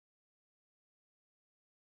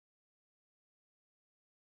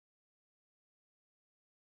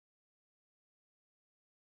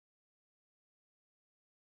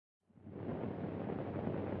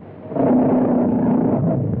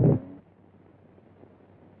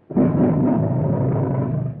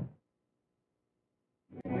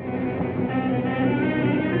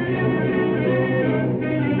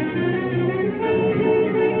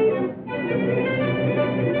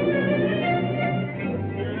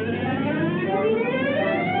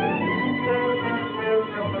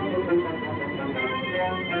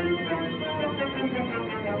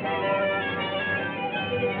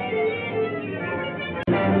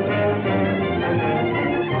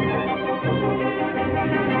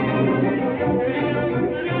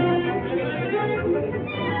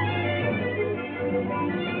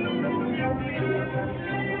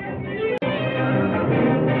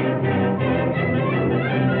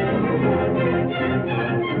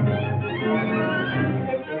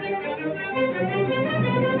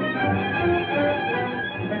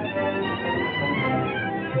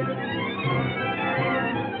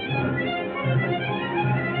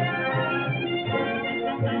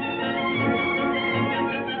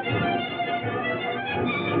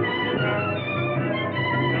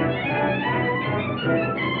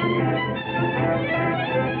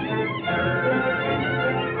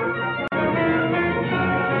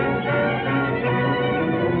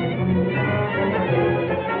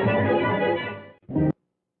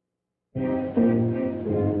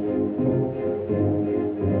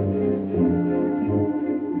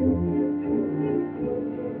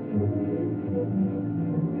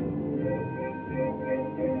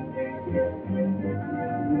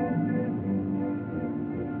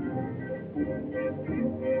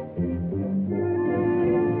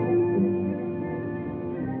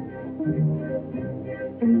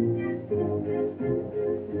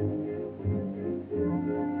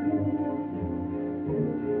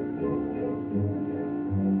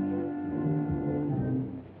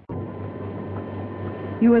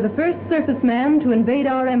You are the first surface man to invade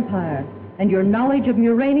our empire, and your knowledge of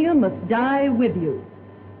Murania must die with you.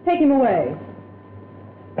 Take him away.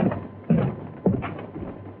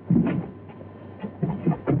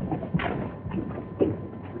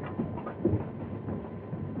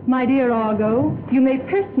 My dear Argo, you may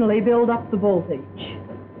personally build up the voltage.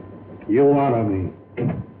 You honor me.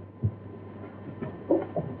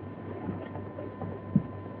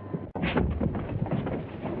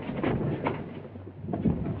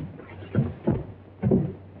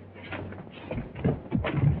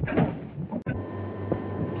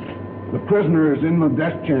 The prisoner is in the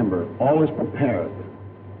death chamber. All is prepared.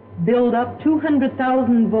 Build up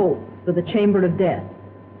 200,000 volts for the chamber of death.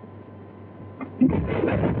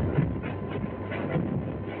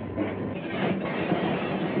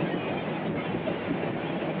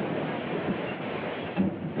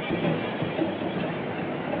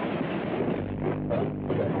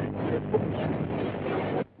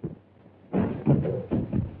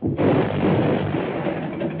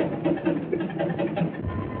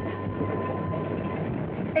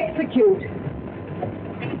 Execute.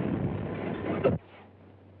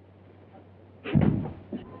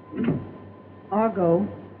 Argo,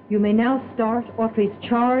 you may now start Audrey's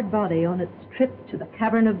charred body on its trip to the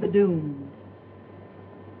Cavern of the Doomed.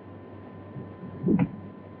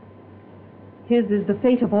 His is the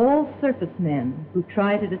fate of all surface men who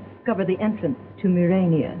try to discover the entrance to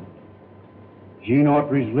Murania. Jean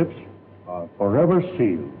Autry's lips are forever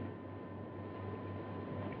sealed.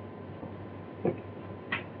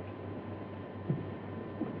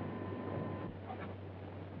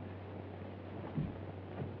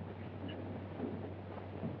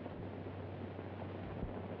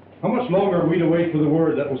 How much longer are we to wait for the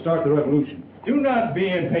word that will start the revolution? Do not be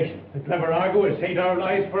impatient. The clever Argo has saved our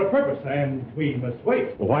lives for a purpose, and we must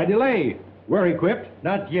wait. Well, why delay? We're equipped.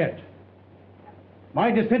 Not yet.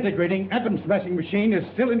 My disintegrating atom-smashing machine is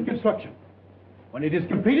still in construction. When it is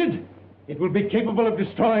completed, it will be capable of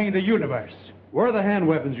destroying the universe. Where are the hand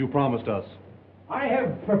weapons you promised us? I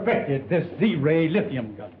have perfected this Z-ray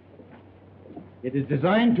lithium gun. It is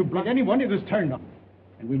designed to block anyone it is turned on,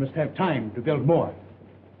 and we must have time to build more.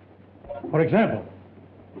 For example,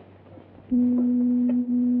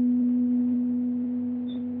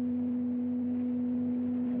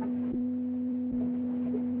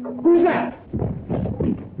 who's that?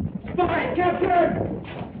 Spy captured!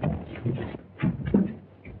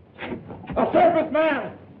 A surface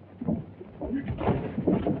man!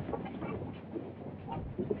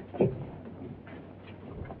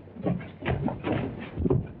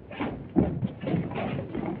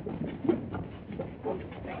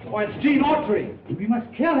 Oh, it's Jean Autry. We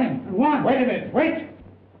must kill him at once. Wait a minute, wait!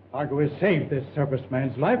 Argo has saved this surface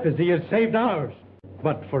man's life as he has saved ours,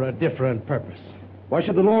 but for a different purpose. Why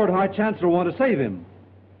should the Lord High Chancellor want to save him?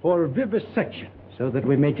 For vivisection, so that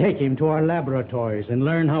we may take him to our laboratories and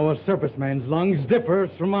learn how a surface man's lungs differs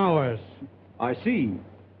from ours. I see.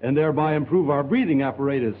 And thereby improve our breathing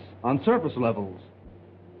apparatus on surface levels.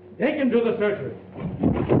 Take him to the surgery.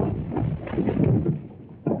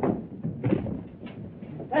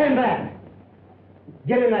 Stand back.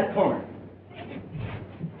 Get in that corner.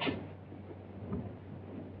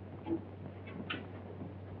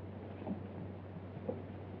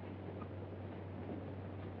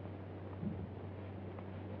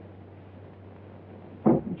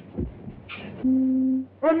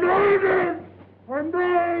 I'm mine! I'm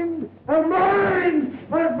mine! I'm mine!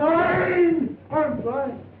 I'm mine! I'm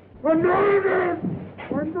mine! I'm mine! I'm mine!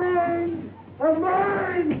 I'm mine! I'm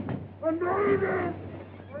mine! I'm mine!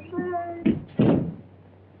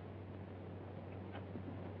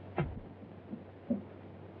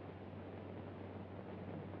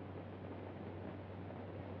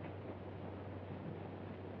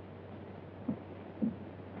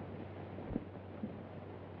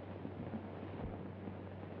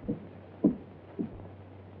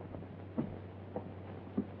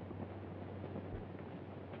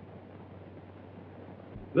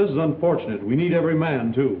 This is unfortunate. We need every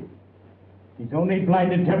man, too. He's only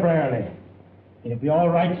blinded temporarily. He'll be all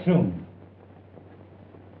right soon.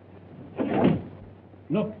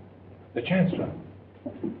 Look, the Chancellor.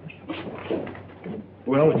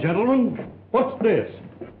 Well, gentlemen, what's this?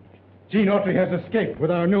 Jean Autry has escaped with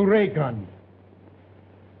our new ray gun.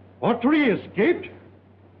 Autry escaped?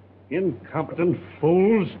 Incompetent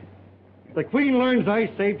fools. If the Queen learns I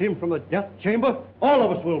saved him from the death chamber, all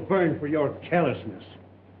of us will burn for your carelessness.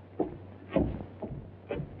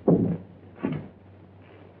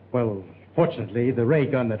 Well, fortunately, the ray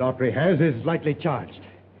gun that Autry has is lightly charged.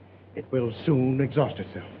 It will soon exhaust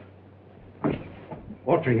itself.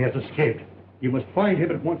 Autry has escaped. You must find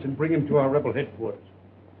him at once and bring him to our rebel headquarters.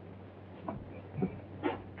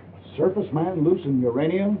 surface man loose in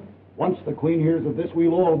uranium? Once the Queen hears of this,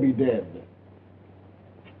 we'll all be dead.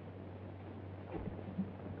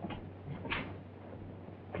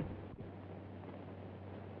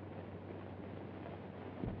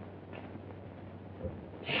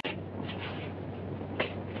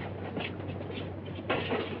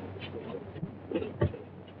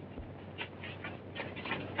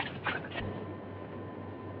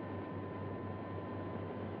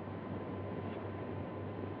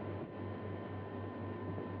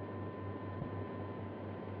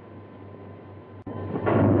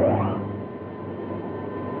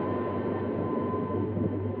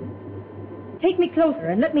 Take me closer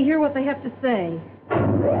and let me hear what they have to say.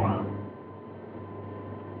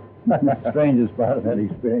 The strangest part of that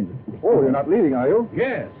experience. Oh, you're not leaving, are you?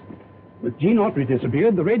 Yes. With Gene Autry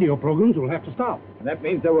disappeared, the radio programs will have to stop. That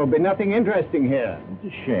means there will be nothing interesting here.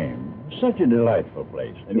 It's a shame. Such a delighttful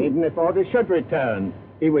place. And even if Audrey should return,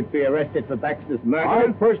 he would be arrested for Baxter's murder.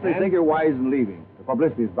 I personally think you're wise in leaving. The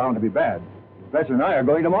publicity is bound to be bad. The professor and I are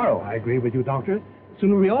going tomorrow. I agree with you, Doctor. The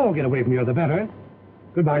sooner we all get away from here, the better.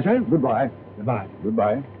 Goodbye, sir. Goodbye. Goodbye.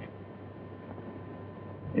 Goodbye.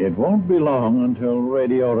 It won't be long until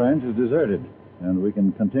Radio Ranch is deserted, and we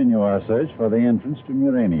can continue our search for the entrance to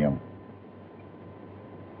Muranium.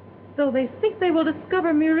 So they think they will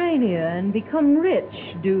discover Murania and become rich,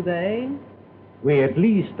 do they? We at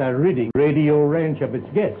least are ridding Radio Ranch of its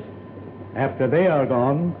guests. After they are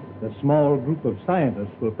gone, the small group of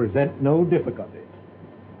scientists will present no difficulties.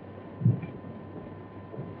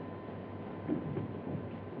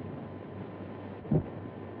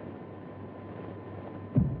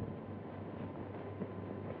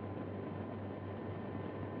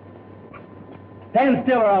 Stand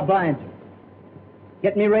still or I'll blind you.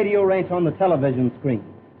 Get me Radio Ranch on the television screen.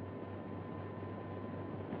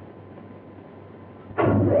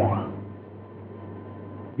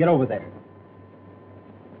 Get over there.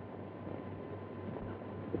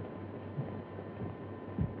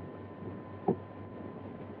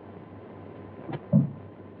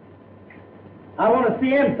 I want to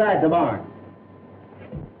see inside the barn.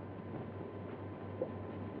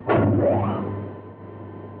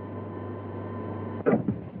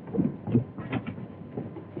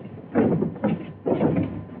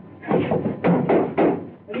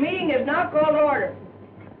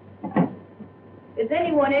 Is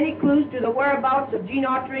anyone any clues to the whereabouts of Gene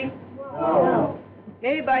Autry? No.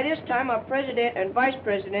 Maybe by this time our president and vice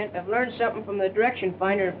president have learned something from the direction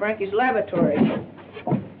finder in Frankie's laboratory.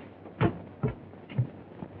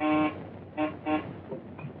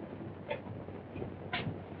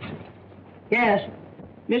 Yes,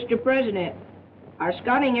 Mr. President, our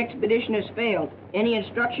scouting expedition has failed. Any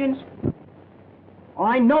instructions? Oh,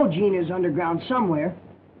 I know Gene is underground somewhere.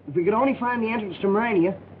 If we could only find the entrance to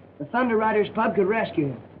Murania, the Thunder Riders Club could rescue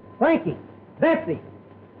him. Frankie, Betsy.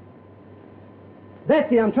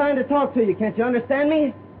 Betsy, I'm trying to talk to you. Can't you understand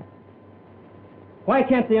me? Why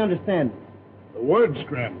can't they understand me? The word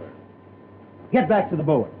scrambler. Get back to the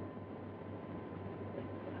board.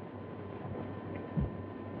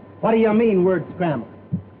 What do you mean, word scrambler?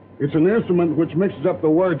 It's an instrument which mixes up the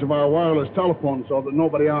words of our wireless telephone so that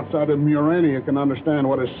nobody outside of Murania can understand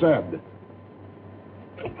what is said.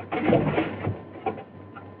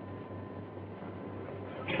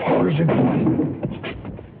 Where's it going?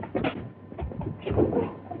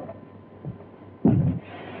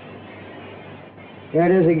 There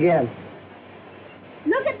it is again.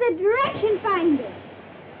 Look at the direction finder.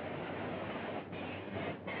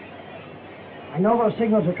 I know those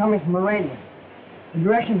signals are coming from Murania. The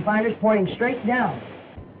direction finder's pointing straight down.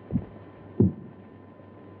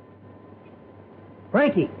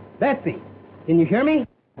 Frankie, Betsy, can you hear me?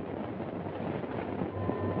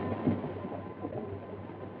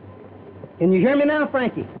 Can you hear me now,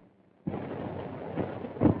 Frankie?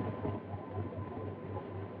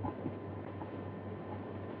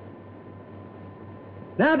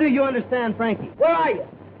 Now do you understand, Frankie? Where are you?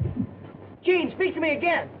 Gene, speak to me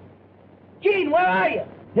again. Gene, where are you?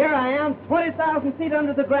 Here I am, 20,000 feet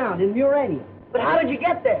under the ground in Murania. But how did you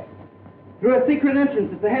get there? Through a secret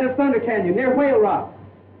entrance at the head of Thunder Canyon near Whale Rock.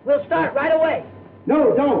 We'll start right away.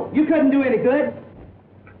 No, don't. You couldn't do any good.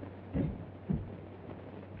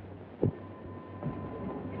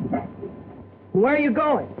 Where are you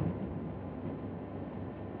going?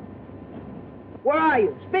 Where are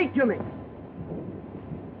you? Speak to me.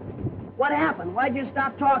 What happened? Why'd you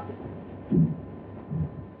stop talking?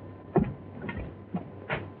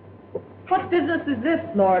 What business is this,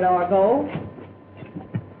 Lord Argo?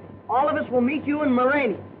 All of us will meet you in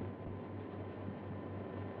Murania.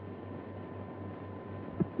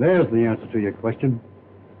 There's the answer to your question.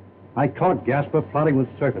 I caught Gasper plotting with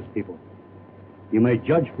circus people. You may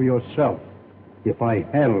judge for yourself if I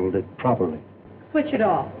handled it properly. Switch it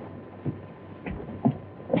off.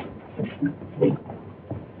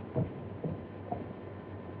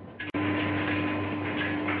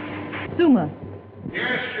 Suma.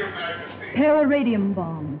 Yes, Your Majesty. Prepare a radium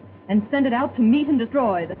bomb and send it out to meet and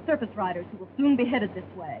destroy the surface riders who will soon be headed this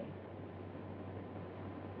way.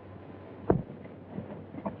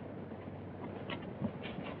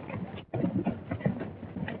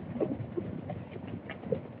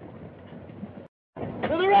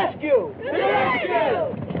 To the rescue! To the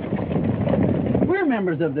rescue! We're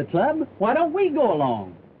members of the club. Why don't we go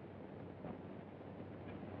along?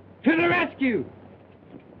 To the rescue!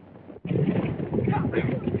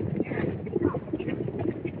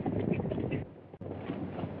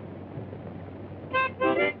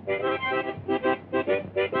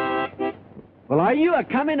 Well, are you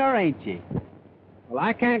a-coming or ain't you? Well,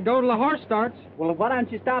 I can't go till the horse starts. Well, why don't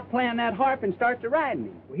you stop playing that harp and start to riding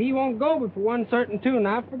him? Well, he won't go but for one certain tune.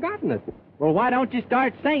 I've forgotten it. Well, why don't you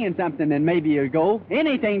start singing something and maybe you'll go?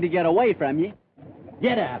 Anything to get away from you.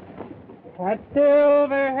 Get up. That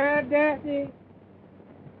silver-haired Daphne.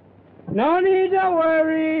 No need to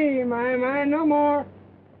worry my mind no more.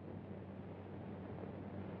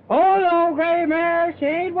 Hold on, gray mare, she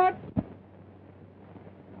ain't what?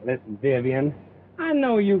 Listen, Vivian, I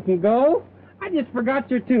know you can go. I just forgot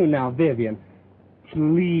your tune now, Vivian.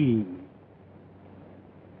 Please.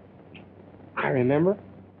 I remember.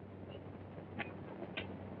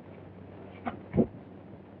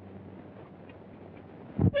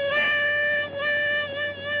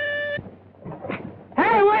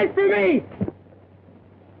 Hey, wait for me!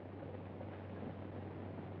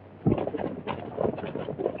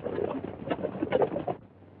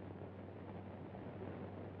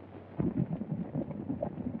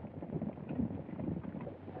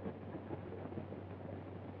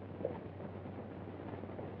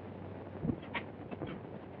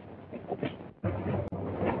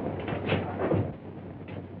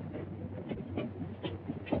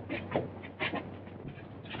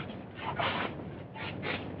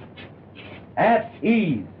 At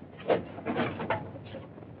ease.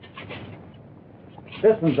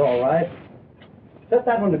 This one's all right. Set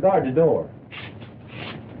that one to guard the door.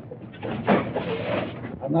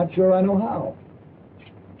 I'm not sure I know how.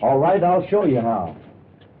 All right, I'll show you how.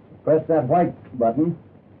 Press that white button.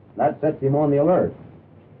 That sets him on the alert.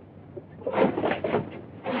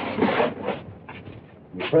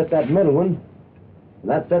 You press that middle one,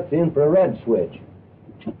 and that sets in for a red switch.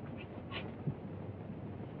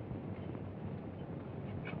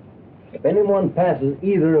 If anyone passes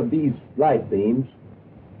either of these light beams,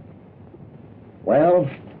 well,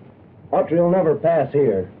 Autry will never pass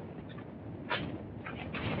here.